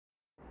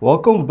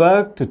Welcome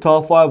back to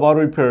Top 5 Auto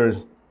Repairs.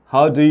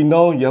 How do you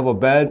know you have a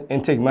bad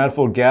intake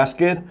manifold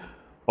gasket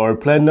or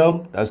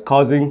platinum that's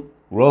causing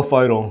rough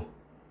idle?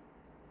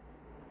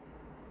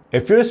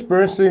 If you're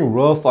experiencing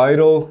rough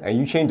idle and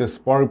you change the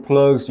spark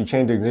plugs, you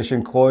change the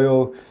ignition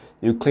coil,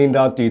 you cleaned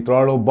out the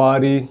throttle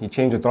body, you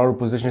change the throttle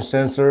position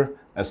sensor,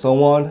 and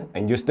so on,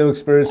 and you're still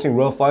experiencing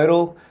rough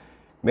idle,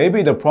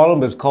 maybe the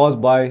problem is caused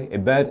by a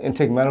bad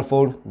intake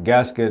manifold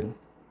gasket.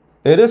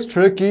 It is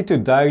tricky to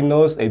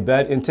diagnose a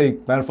bad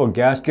intake manifold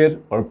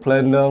gasket or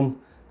platinum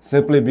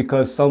simply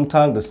because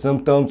sometimes the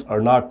symptoms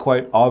are not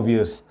quite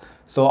obvious.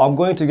 So I'm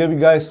going to give you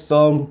guys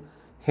some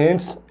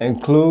hints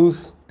and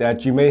clues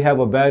that you may have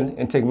a bad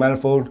intake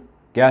manifold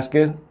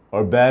gasket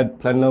or bad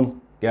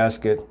platinum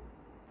gasket.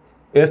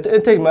 If the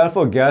intake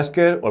manifold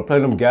gasket or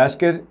platinum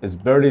gasket is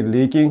barely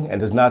leaking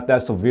and is not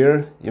that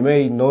severe, you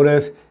may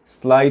notice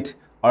slight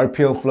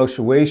RPM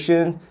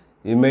fluctuation,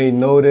 you may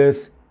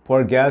notice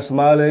poor gas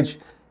mileage,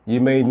 you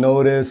may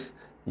notice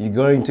you're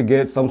going to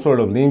get some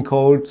sort of lean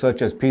code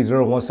such as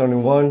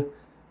P0171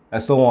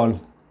 and so on.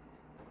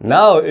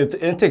 Now, if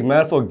the intake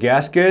manifold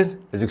gasket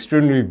is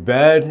extremely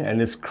bad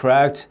and it's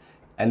cracked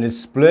and it's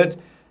split,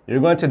 you're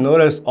going to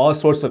notice all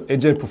sorts of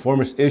engine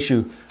performance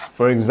issues.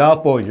 For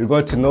example, you're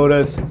going to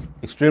notice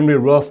extremely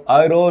rough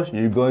idle,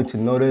 you're going to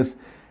notice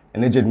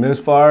an engine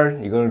misfire,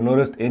 you're going to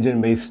notice the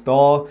engine may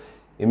stall,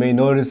 you may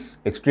notice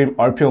extreme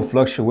RPM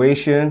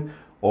fluctuation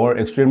or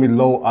extremely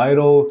low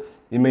idle,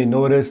 you may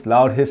notice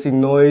loud hissing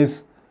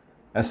noise,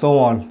 and so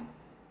on.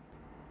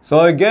 So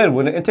again,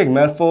 when the intake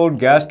manifold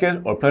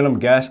gasket or platinum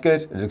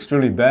gasket is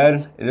extremely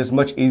bad, it is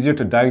much easier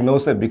to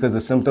diagnose it because the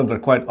symptoms are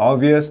quite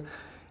obvious.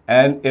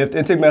 And if the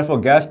intake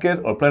manifold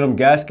gasket or platinum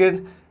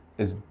gasket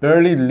is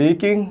barely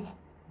leaking,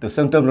 the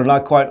symptoms are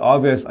not quite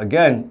obvious.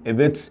 Again, if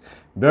it's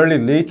barely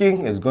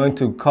leaking, it's going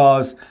to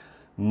cause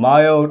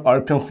mild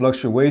RPM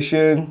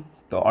fluctuation.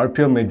 The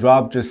RPM may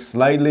drop just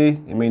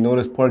slightly. You may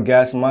notice poor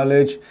gas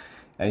mileage,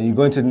 and you're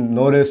going to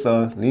notice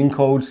lean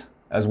codes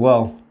as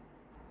well.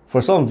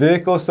 For some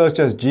vehicles such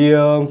as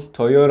GM,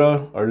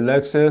 Toyota, or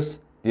Lexus,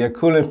 the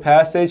coolant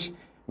passage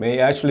may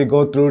actually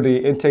go through the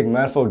intake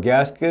manifold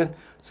gasket.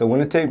 So when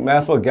the intake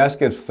manifold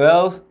gasket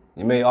fails,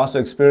 you may also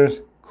experience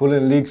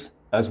coolant leaks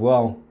as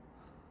well.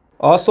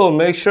 Also,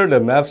 make sure the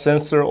map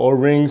sensor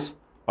O-rings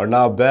are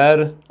not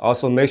bad.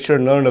 Also, make sure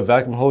none of the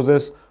vacuum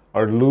hoses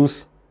are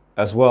loose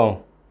as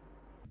well.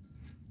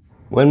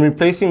 When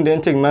replacing the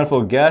intake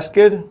manifold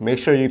gasket, make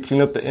sure you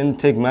clean up the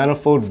intake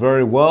manifold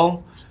very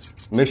well.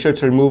 Make sure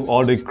to remove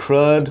all the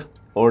crud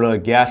or the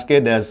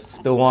gasket that's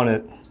still on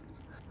it.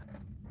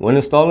 When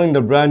installing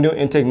the brand new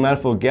intake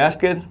manifold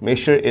gasket, make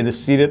sure it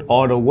is seated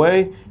all the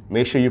way.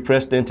 Make sure you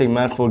press the intake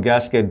manifold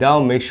gasket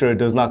down. Make sure it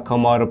does not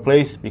come out of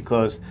place,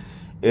 because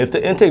if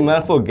the intake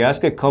manifold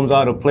gasket comes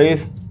out of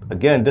place,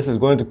 again, this is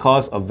going to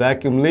cause a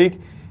vacuum leak,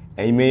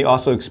 and you may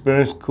also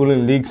experience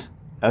coolant leaks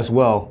as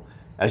well.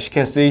 As you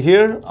can see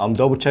here, I'm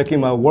double checking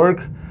my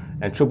work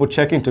and triple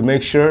checking to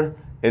make sure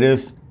it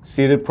is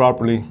seated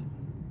properly.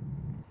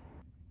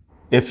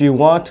 If you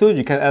want to,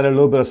 you can add a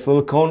little bit of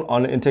silicone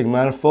on the intake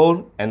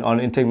manifold and on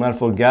the intake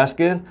manifold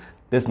gasket.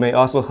 This may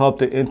also help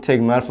the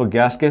intake manifold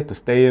gasket to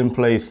stay in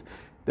place.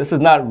 This is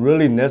not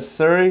really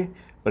necessary,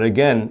 but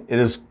again, it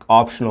is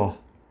optional.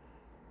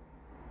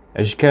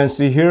 As you can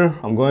see here,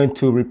 I'm going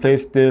to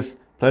replace this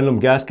platinum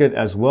gasket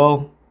as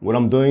well. What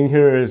I'm doing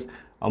here is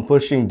I'm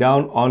pushing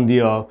down on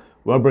the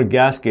rubber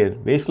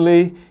gasket.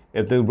 Basically,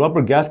 if the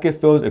rubber gasket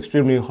feels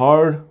extremely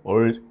hard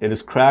or it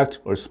is cracked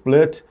or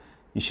split,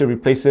 you should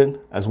replace it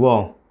as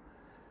well.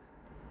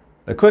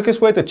 The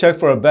quickest way to check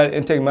for a bad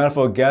intake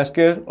manifold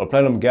gasket or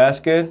platinum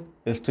gasket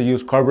is to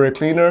use carburetor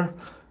cleaner,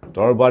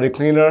 door body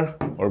cleaner,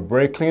 or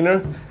brake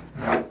cleaner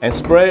and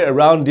spray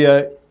around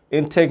the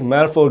intake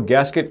manifold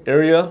gasket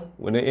area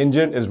when the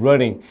engine is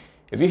running.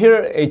 If you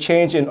hear a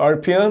change in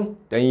RPM,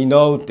 then you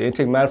know the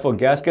intake manifold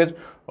gasket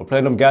or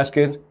platinum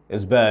gasket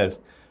is bad.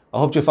 I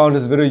hope you found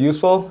this video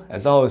useful.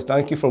 As always,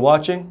 thank you for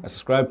watching and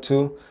subscribe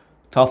to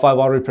Top 5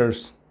 Auto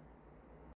Repairs.